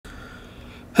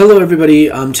Hello everybody,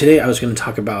 today I was going to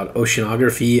talk about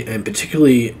oceanography and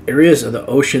particularly areas of the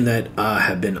ocean that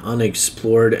have been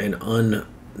unexplored and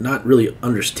not really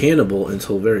understandable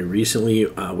until very recently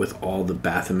with all the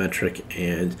bathymetric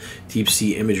and deep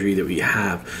sea imagery that we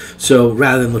have. So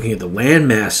rather than looking at the land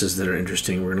masses that are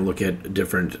interesting, we're going to look at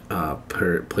different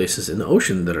places in the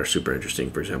ocean that are super interesting.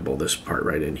 For example, this part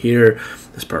right in here,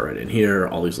 this part right in here,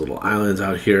 all these little islands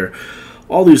out here.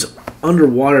 All these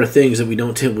underwater things that we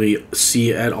don't typically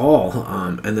see at all,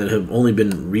 and that have only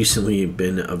recently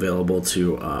been available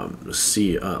to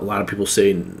see. A lot of people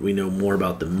say we know more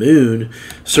about the moon,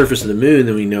 surface of the moon,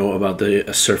 than we know about the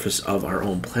surface of our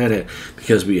own planet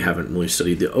because we haven't really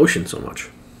studied the ocean so much.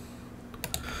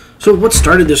 So what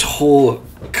started this whole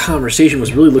conversation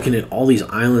was really looking at all these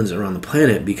islands around the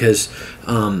planet because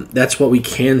that's what we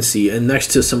can see. And next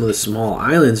to some of the small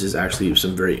islands is actually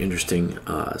some very interesting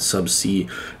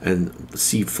subsea and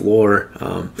sea floor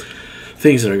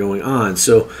things that are going on.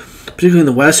 So particularly in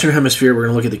the Western Hemisphere, we're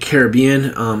going to look at the Caribbean,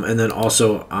 and then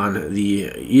also on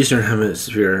the Eastern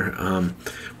Hemisphere,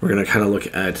 we're going to kind of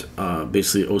look at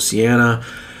basically Oceania,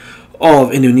 all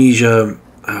of Indonesia,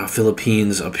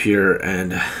 Philippines up here,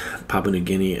 and Papua New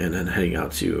Guinea, and then heading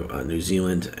out to New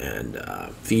Zealand and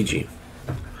Fiji.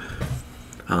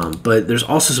 But there's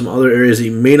also some other areas that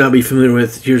you may not be familiar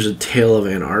with. Here's a tail of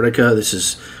Antarctica. This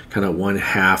is kind of one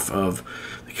half of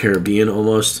the Caribbean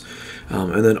almost.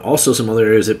 And then also some other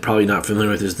areas that probably not familiar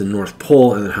with is the North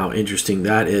Pole, and then how interesting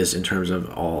that is in terms of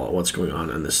all what's going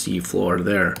on the sea floor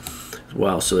there as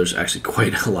well. So there's actually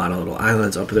quite a lot of little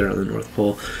islands up there on the North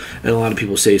Pole. And a lot of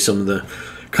people say some of the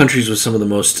countries with some of the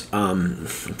most,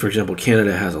 for example,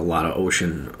 Canada has a lot of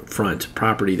ocean front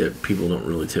property that people don't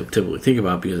really typically think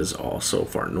about because it's all so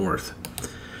far north.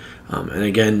 And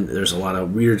again, there's a lot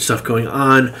of weird stuff going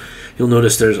on. You'll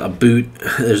notice there's a boot.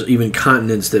 There's even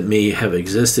continents that may have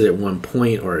existed at one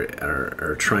point or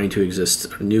are trying to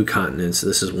exist, new continents.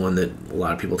 This is one that a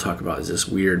lot of people talk about, is this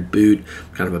weird boot,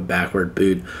 kind of a backward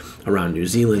boot around New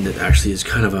Zealand that actually is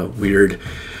kind of a weird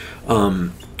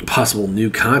possible new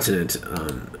continent.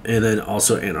 And then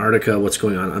also Antarctica, what's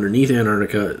going on underneath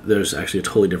Antarctica, there's actually a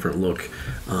totally different look.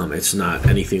 It's not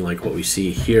anything like what we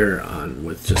see here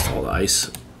with just all the ice.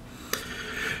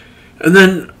 And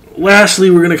then lastly,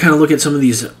 we're going to kind of look at some of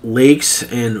these lakes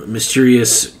and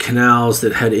mysterious canals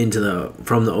that head into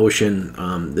from the ocean.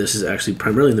 This is actually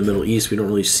primarily in the Middle East. We don't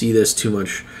really see this too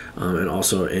much, and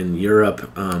also in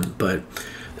Europe, but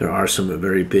there are some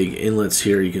very big inlets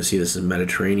here. You can see this is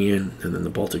Mediterranean, and then the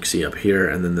Baltic Sea up here,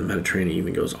 and then the Mediterranean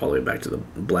even goes all the way back to the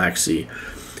Black Sea.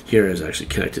 Here is actually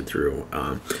connected through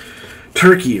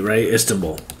Turkey, right?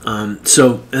 Istanbul. And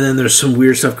then there's some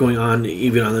weird stuff going on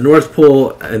even on the North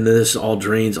Pole, and then this all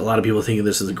drains. A lot of people think of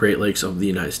this as the Great Lakes of the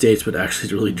United States, but actually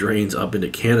it really drains up into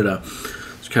Canada.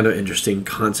 It's kind of an interesting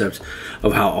concept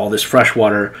of how all this fresh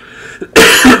water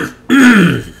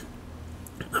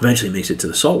eventually makes it to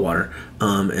the salt water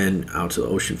and out to the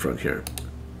ocean front here.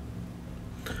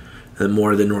 And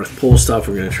more of the North Pole stuff,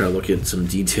 we're going to try to look at some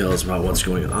details about what's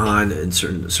going on in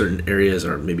certain areas,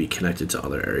 or maybe connected to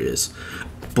other areas,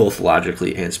 both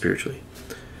logically and spiritually.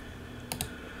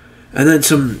 And then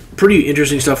some pretty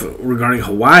interesting stuff regarding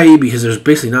Hawaii, because there's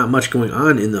basically not much going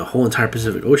on in the whole entire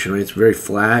Pacific Ocean, right? It's very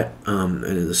flat, and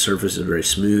the surface is very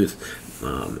smooth,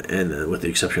 and with the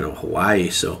exception of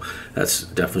Hawaii. So that's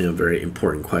definitely a very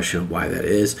important question of why that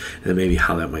is, and maybe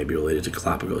how that might be related to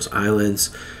Galapagos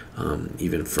Islands,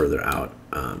 even further out.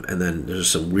 And then there's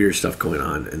some weird stuff going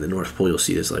on in the North Pole. You'll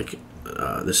see this, like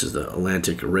this is the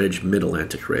Atlantic Ridge,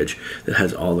 Mid-Atlantic Ridge, that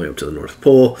heads all the way up to the North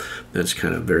Pole. That's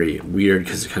kind of very weird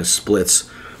because it kind of splits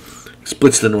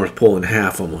the North Pole in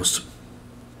half almost.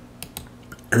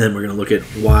 And then we're going to look at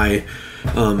why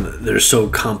they're so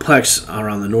complex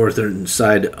around the northern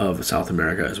side of South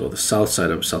America, as well as the south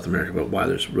side of South America, but why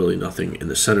there's really nothing in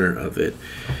the center of it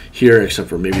here except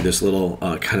for maybe this little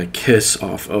kind of kiss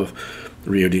off of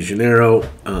Rio de Janeiro,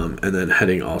 and then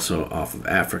heading also off of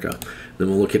Africa. Then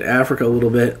we'll look at Africa a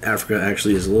little bit. Africa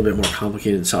actually is a little bit more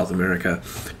complicated in South America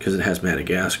because it has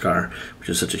Madagascar, which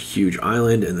is such a huge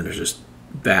island, and then there's just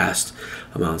vast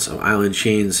amounts of island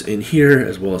chains in here,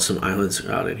 as well as some islands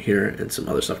out in here and some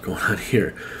other stuff going on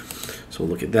here. So we'll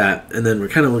look at that, and then we're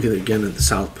kind of looking again at the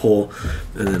South Pole,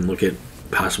 and then look at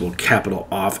possible capital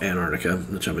off Antarctica,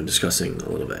 which I've been discussing a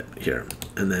little bit here.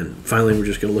 And then finally, we're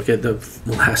just going to look at the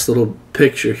last little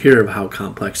picture here of how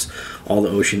complex all the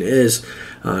ocean is.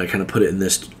 I kind of put it in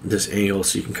this angle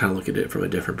so you can kind of look at it from a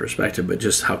different perspective, but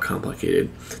just how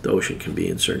complicated the ocean can be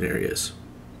in certain areas.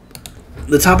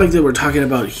 The topic that we're talking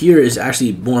about here is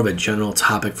actually more of a general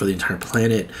topic for the entire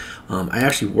planet. I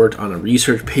actually worked on a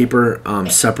research paper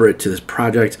separate to this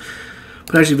project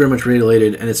but actually very much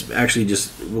related, and it's actually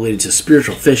just related to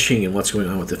spiritual fishing and what's going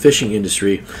on with the fishing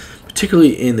industry,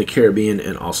 particularly in the Caribbean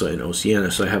and also in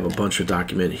Oceania. So I have a bunch of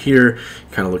document here,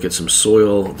 kind of look at some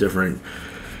soil, different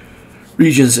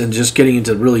regions, and just getting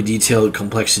into really detailed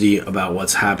complexity about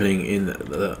what's happening in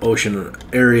the ocean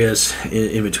areas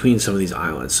in between some of these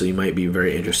islands. So you might be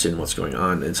very interested in what's going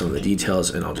on and some of the details,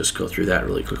 and I'll just go through that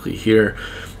really quickly here.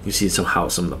 You see how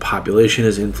some of the population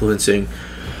is influencing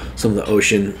some of the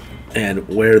ocean and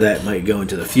where that might go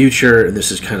into the future, and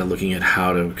this is kind of looking at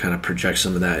how to kind of project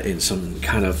some of that in some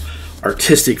kind of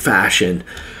artistic fashion.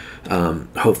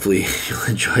 Hopefully you'll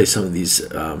enjoy some of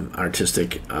these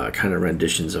artistic kind of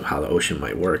renditions of how the ocean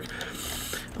might work,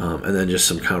 and then just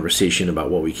some conversation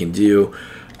about what we can do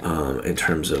in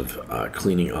terms of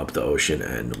cleaning up the ocean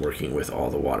and working with all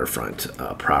the waterfront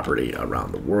property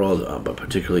around the world, but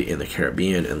particularly in the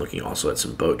Caribbean, and looking also at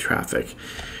some boat traffic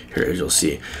here, as you'll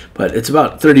see. But it's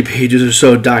about 30 pages or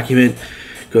so document.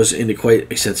 Goes into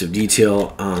quite extensive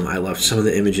detail. I left some of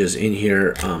the images in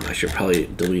here. I should probably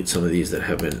delete some of these that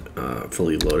have been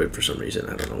fully loaded for some reason.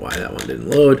 I don't know why that one didn't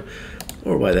load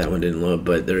or why that one didn't load,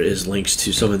 but there is links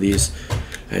to some of these,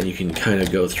 and you can kind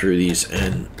of go through these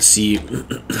and see.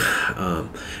 And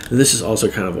this is also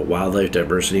kind of a wildlife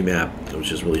diversity map,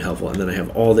 which is really helpful. And then I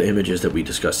have all the images that we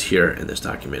discussed here in this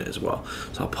document as well.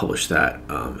 So I'll publish that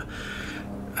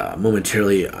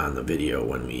momentarily on the video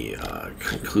when we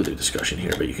conclude the discussion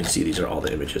here, but you can see these are all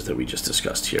the images that we just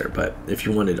discussed here. But if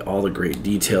you wanted all the great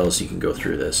details, you can go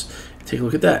through this, take a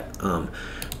look at that.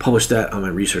 Publish that on my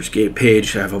ResearchGate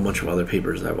page. I have a bunch of other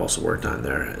papers that I've also worked on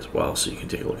there as well, so you can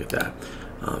take a look at that.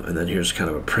 And then here's kind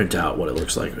of a printout, what it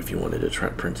looks like if you wanted to try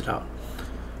to print it out.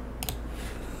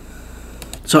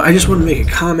 So I just want to make a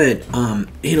comment.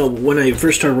 You know, when I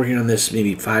first started working on this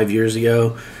maybe 5 years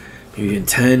ago, maybe even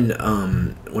 10,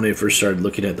 when I first started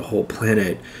looking at the whole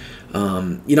planet,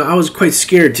 you know, I was quite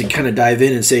scared to kind of dive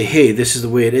in and say, hey, this is the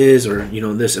way it is, or, you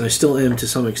know, this, and I still am to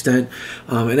some extent.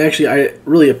 And actually, I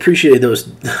really appreciated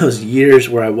those years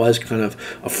where I was kind of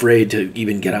afraid to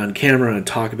even get on camera and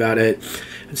talk about it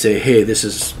and say, hey, this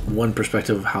is one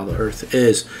perspective of how the Earth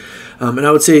is. And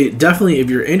I would say definitely if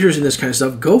you're interested in this kind of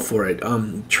stuff, go for it.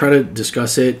 Try to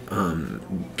discuss it,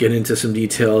 get into some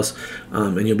details,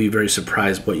 and you'll be very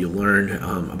surprised what you learn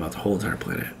about the whole entire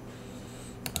planet.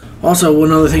 Also,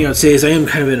 one other thing I would say is I am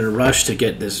kind of in a rush to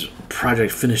get this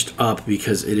project finished up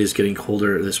because it is getting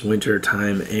colder this winter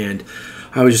time, and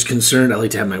I was just concerned. I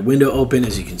like to have my window open.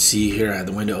 As you can see here, I have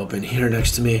the window open here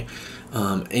next to me.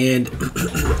 And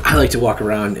I like to walk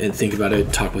around and think about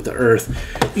it, talk with the earth,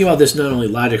 think about this not only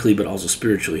logically but also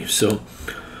spiritually. So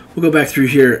we'll go back through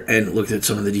here and look at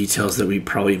some of the details that we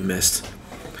probably missed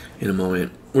in a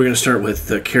moment. We're going to start with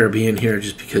the Caribbean here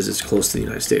just because it's close to the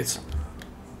United States.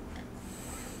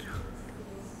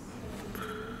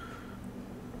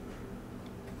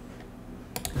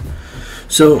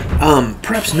 So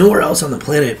perhaps nowhere else on the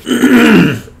planet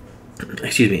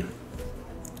excuse me,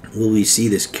 will we see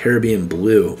this Caribbean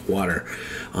blue water.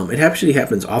 It actually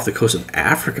happens off the coast of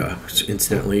Africa, which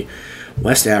incidentally,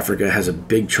 West Africa has a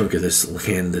big chunk of this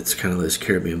land that's kind of this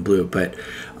Caribbean blue, but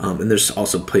and there's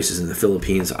also places in the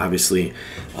Philippines, obviously,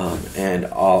 and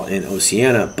all in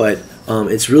Oceania, but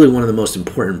it's really one of the most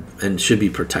important and should be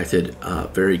protected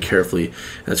very carefully.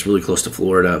 That's really close to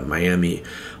Florida, Miami.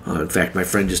 In fact, my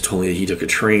friend just told me that he took a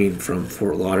train from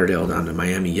Fort Lauderdale down to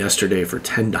Miami yesterday for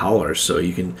 $10, so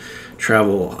you can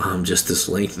travel just this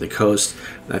length of the coast.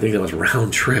 And I think that was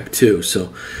round trip too.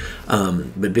 So,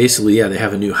 but basically, yeah, they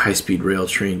have a new high-speed rail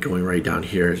train going right down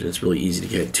here. It's really easy to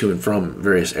get to and from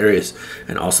various areas,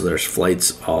 and also there's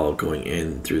flights all going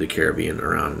in through the Caribbean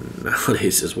around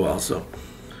nowadays as well.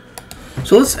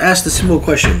 So let's ask the simple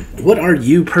question. What are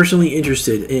you personally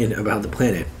interested in about the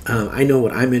planet? I know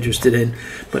what I'm interested in,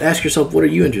 but ask yourself, what are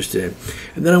you interested in?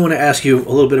 And then I want to ask you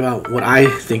a little bit about what I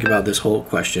think about this whole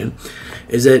question.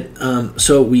 Is that,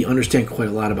 so we understand quite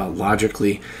a lot about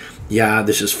logically, yeah,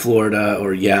 this is Florida,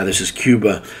 or yeah, this is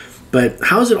Cuba. But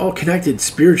how is it all connected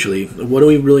spiritually? What do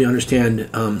we really understand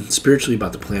spiritually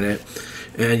about the planet?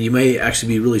 And you may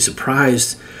actually be really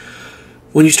surprised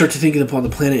when you start to think upon the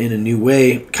planet in a new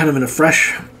way, kind of in a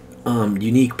fresh,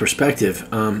 unique perspective.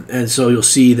 And so you'll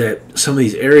see that some of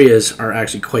these areas are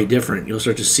actually quite different. You'll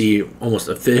start to see almost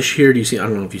a fish here. Do you see? I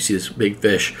don't know if you see this big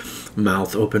fish,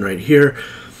 mouth open right here,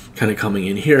 kind of coming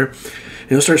in here.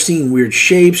 And you'll start seeing weird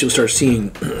shapes. You'll start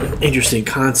seeing interesting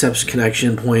concepts,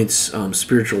 connection points,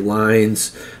 spiritual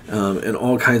lines, and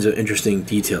all kinds of interesting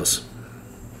details.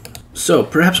 So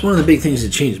perhaps one of the big things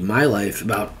that changed my life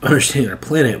about understanding our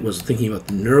planet was thinking about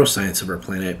the neuroscience of our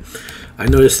planet. I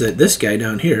noticed that this guy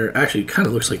down here actually kind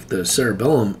of looks like the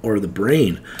cerebellum or the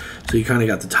brain. So you kind of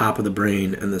got the top of the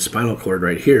brain and the spinal cord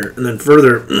right here. And then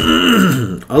further,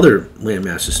 other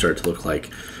landmasses start to look like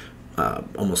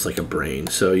almost like a brain.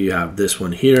 So you have this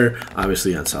one here,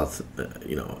 obviously on South,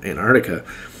 Antarctica,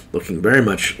 looking very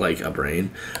much like a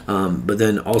brain. But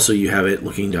then also you have it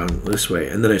looking down this way.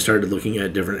 And then I started looking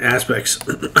at different aspects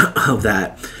of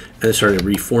that, and I started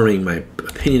reforming my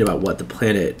opinion about what the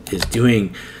planet is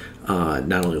doing,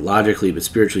 not only logically but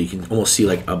spiritually. You can almost see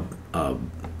like a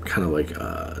kind of like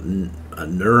a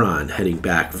neuron heading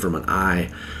back from an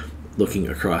eye, looking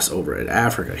across over at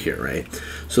Africa here, right?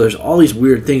 So there's all these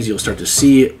weird things you'll start to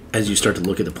see as you start to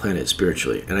look at the planet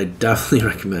spiritually, and I definitely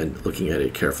recommend looking at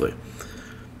it carefully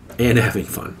and having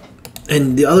fun.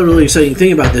 And the other really exciting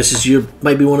thing about this is you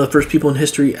might be one of the first people in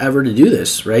history ever to do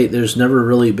this, right? There's never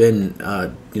really been,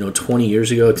 20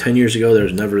 years ago, 10 years ago,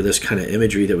 there's never this kind of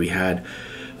imagery that we had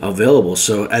available.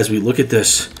 So as we look at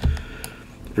this,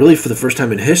 really for the first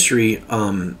time in history,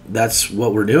 that's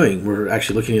what we're doing. We're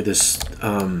actually looking at this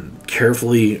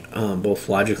carefully, both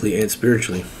logically and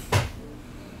spiritually.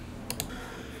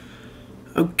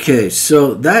 Okay,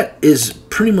 so that is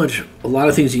pretty much a lot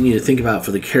of things you need to think about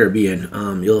for the Caribbean.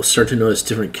 You'll start to notice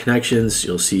different connections.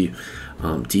 You'll see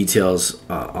details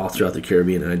all throughout the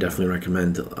Caribbean, and I definitely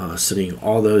recommend studying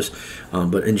all those.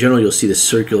 But in general, you'll see this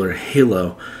circular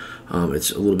halo.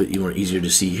 It's a little bit more easier to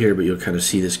see here, but you'll kind of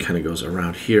see this kind of goes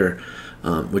around here,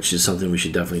 which is something we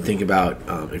should definitely think about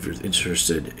if you're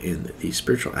interested in the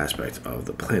spiritual aspect of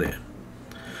the planet.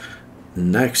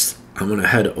 Next, I'm going to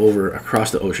head over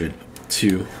across the ocean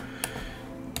to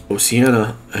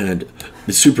Oceania and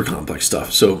the super complex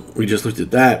stuff. So we just looked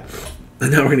at that,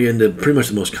 and now we're going to get into pretty much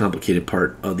the most complicated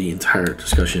part of the entire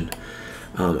discussion.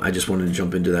 I just wanted to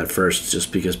jump into that first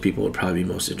just because people would probably be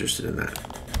most interested in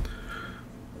that.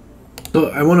 So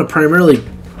I want to primarily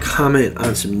comment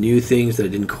on some new things that I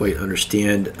didn't quite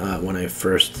understand when I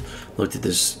first looked at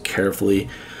this carefully.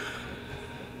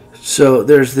 So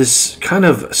there's this kind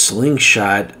of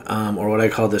slingshot, or what I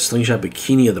call the slingshot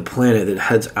bikini of the planet, that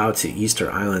heads out to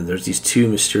Easter Island. There's these two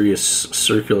mysterious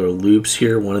circular loops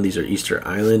here. One of these are Easter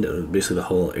Island. Basically the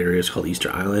whole area is called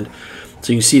Easter Island.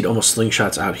 So you can see it almost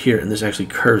slingshots out here, and this actually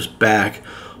curves back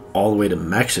all the way to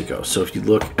Mexico. So if you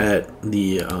look at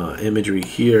the imagery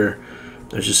here,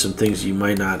 there's just some things you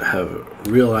might not have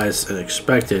realized and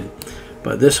expected.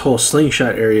 But this whole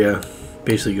slingshot area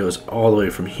basically goes all the way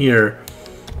from here.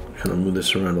 Kind of move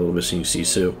this around a little bit so you see.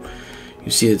 So you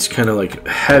see it's kind of like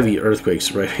heavy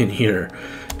earthquakes right in here,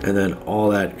 and then all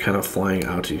that kind of flying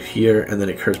out to here, and then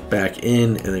it curves back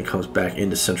in and then comes back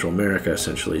into Central America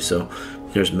essentially. So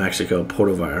here's Mexico,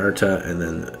 Puerto Vallarta, and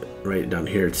then right down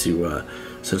here to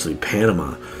essentially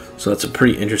Panama. So that's a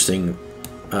pretty interesting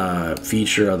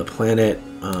feature of the planet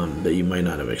that you might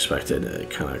not have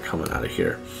expected kind of coming out of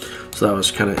here. So that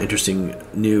was kind of interesting,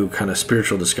 new kind of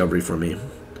spiritual discovery for me.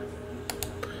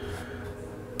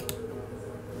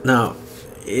 Now,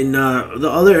 in the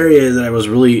other area that I was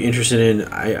really interested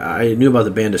in, I knew about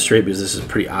the Banda Strait because this is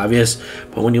pretty obvious,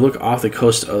 but when you look off the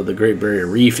coast of the Great Barrier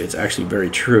Reef, it's actually very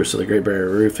true. So the Great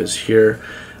Barrier Reef is here,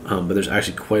 but there's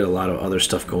actually quite a lot of other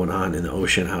stuff going on in the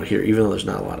ocean out here. Even though there's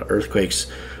not a lot of earthquakes,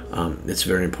 it's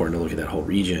very important to look at that whole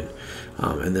region.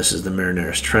 And this is the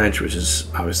Marianas Trench, which is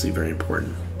obviously very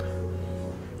important.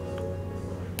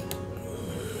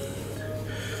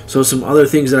 So some other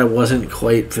things that I wasn't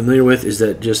quite familiar with is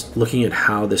that just looking at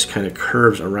how this kind of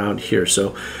curves around here. So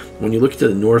when you look to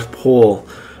the North Pole,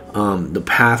 the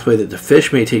pathway that the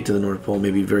fish may take to the North Pole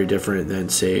may be very different than,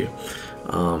 say,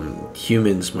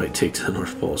 humans might take to the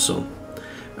North Pole. So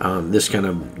this kind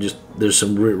of just, there's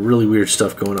some really weird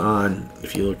stuff going on.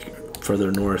 If you look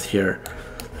further north here,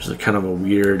 there's a kind of a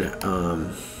weird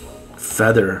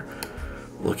feather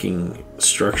looking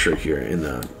structure here in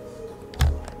the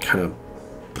kind of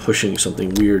pushing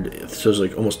something weird. So there's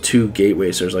like almost two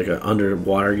gateways. There's like an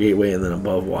underwater gateway and then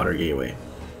above water gateway.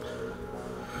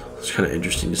 It's kind of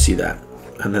interesting to see that.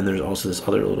 And then there's also this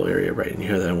other little area right in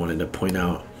here that I wanted to point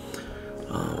out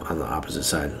on the opposite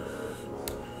side.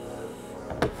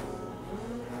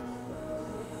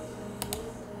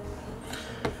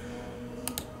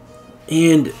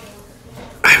 And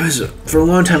for a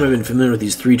long time I've been familiar with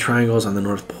these three triangles on the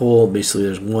North Pole. Basically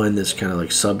there's one that's kind of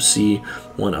like sub-sea,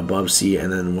 one above sea,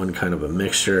 and then one kind of a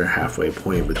mixture halfway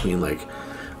point between like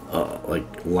a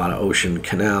lot of ocean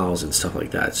canals and stuff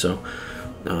like that. So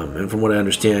and from what I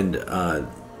understand,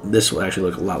 this will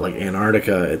actually look a lot like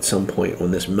Antarctica at some point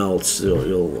when this melts.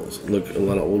 It'll look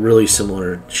a really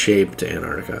similar shape to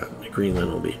Antarctica.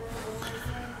 Greenland will be.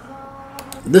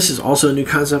 This is also a new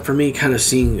concept for me, kind of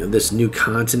seeing this new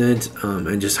continent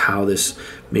and just how this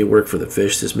may work for the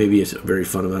fish. This maybe is very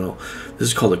fundamental. This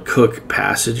is called a Cook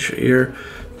Passage here,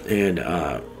 and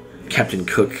Captain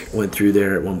Cook went through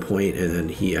there at one point, and then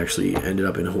he actually ended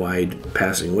up in Hawaii,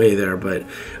 passing away there. But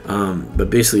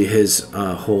basically, his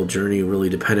whole journey really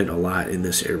depended a lot in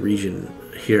this region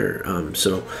here.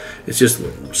 So it's just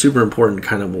super important,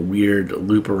 kind of a weird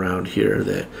loop around here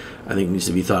that I think needs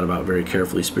to be thought about very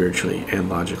carefully, spiritually and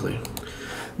logically.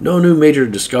 No new major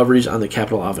discoveries on the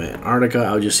capital of Antarctica.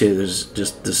 I would just say that there's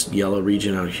just this yellow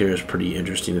region out here is pretty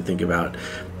interesting to think about,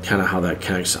 kind of how that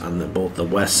connects on both the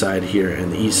west side here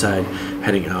and the east side,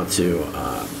 heading out to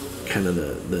kind of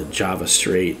the Java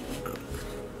Strait,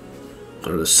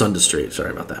 or the Sunda Strait,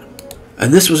 sorry about that.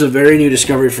 And this was a very new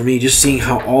discovery for me, just seeing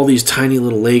how all these tiny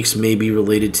little lakes may be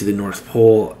related to the North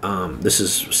Pole. This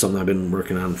is something I've been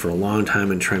working on for a long time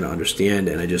and trying to understand,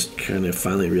 and I just kind of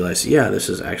finally realized, yeah, this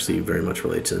is actually very much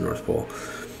related to the North Pole.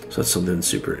 So that's something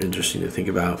super interesting to think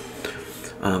about.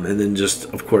 And then just,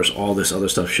 of course, all this other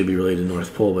stuff should be related to the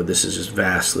North Pole, but this is just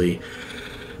vastly,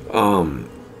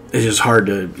 it's just hard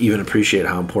to even appreciate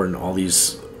how important all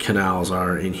these canals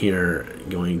are in here,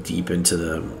 going deep into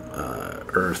the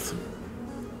Earth.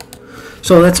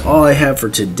 So that's all I have for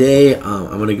today.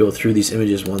 I'm going to go through these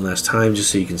images one last time just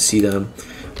so you can see them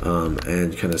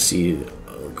and kind of see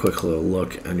a quick little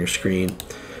look on your screen.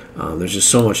 There's just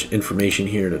so much information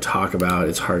here to talk about.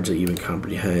 It's hard to even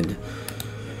comprehend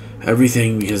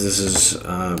everything, because this is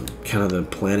kind of the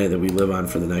planet that we live on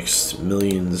for the next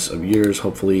millions of years,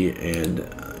 hopefully, and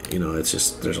you know, it's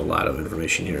just, there's a lot of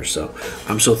information here. So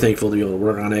I'm so thankful to be able to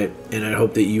work on it, and I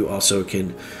hope that you also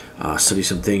can study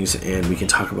some things and we can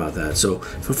talk about that. So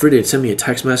feel free to send me a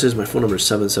text message. My phone number is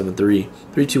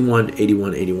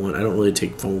 773-321-8181. I don't really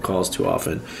take phone calls too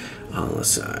often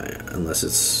unless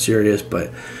it's serious,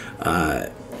 but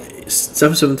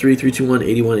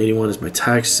 773-321-8181 is my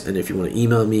text, and if you want to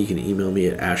email me, you can email me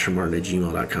at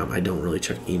ashermartin@gmail.com. I don't really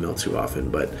check email too often,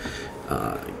 but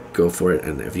go for it.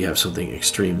 And if you have something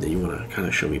extreme that you want to kind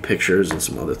of show me pictures and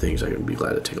some other things, I can be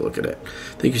glad to take a look at it.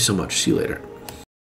 Thank you so much. See you later.